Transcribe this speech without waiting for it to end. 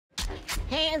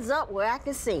Hands up where I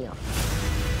can see them.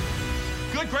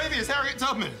 Good gravy is Harriet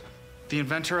Tubman. The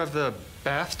inventor of the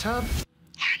bathtub?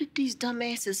 How did these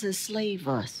dumbasses enslave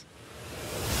us?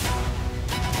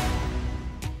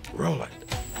 Roll it.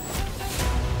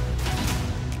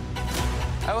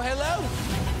 Oh, hello.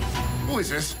 Who is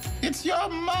this? It's your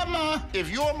mama. If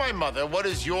you're my mother, what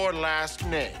is your last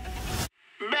name?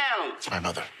 Mel. It's my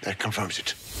mother. That confirms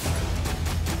it.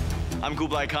 I'm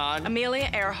Kublai Khan. Amelia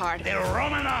Earhart. They're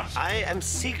Romanovs. I am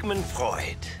Sigmund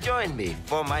Freud. Join me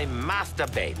for my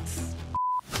masturbates.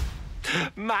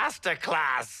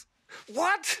 Masterclass.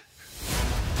 What?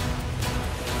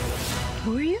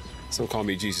 Who are you? Some call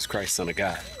me Jesus Christ, Son of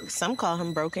God. Some call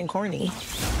him broken corny.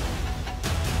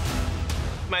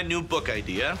 My new book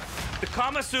idea, the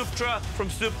Kama Sutra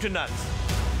from soup to nuts.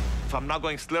 If I'm not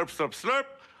going slurp, slurp, slurp,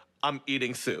 I'm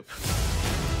eating soup.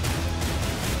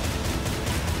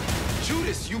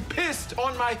 Judas, you pissed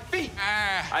on my feet.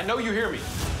 I know you hear me.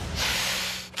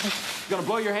 You're gonna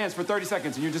blow your hands for 30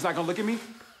 seconds and you're just not gonna look at me?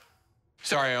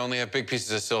 Sorry, I only have big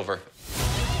pieces of silver.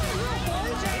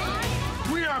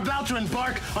 We are about to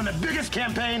embark on the biggest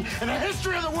campaign in the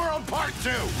history of the world, Part 2.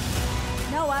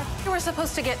 Noah, you were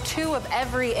supposed to get 2 of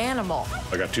every animal.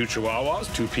 I got 2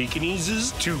 Chihuahuas, 2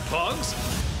 Pekingeses, 2 pugs.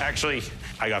 Actually,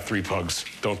 I got 3 pugs.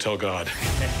 Don't tell God.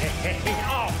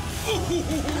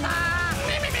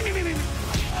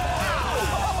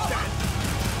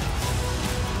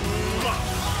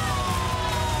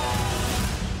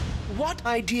 What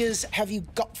ideas have you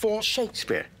got for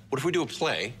Shakespeare? What if we do a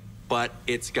play, but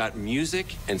it's got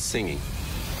music and singing?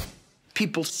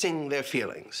 People sing their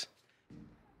feelings.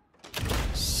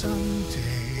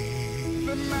 Someday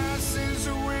the masses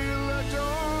will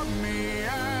adore me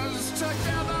as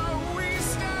together we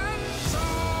stand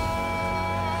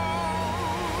tall.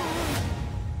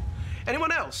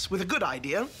 Anyone else with a good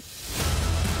idea?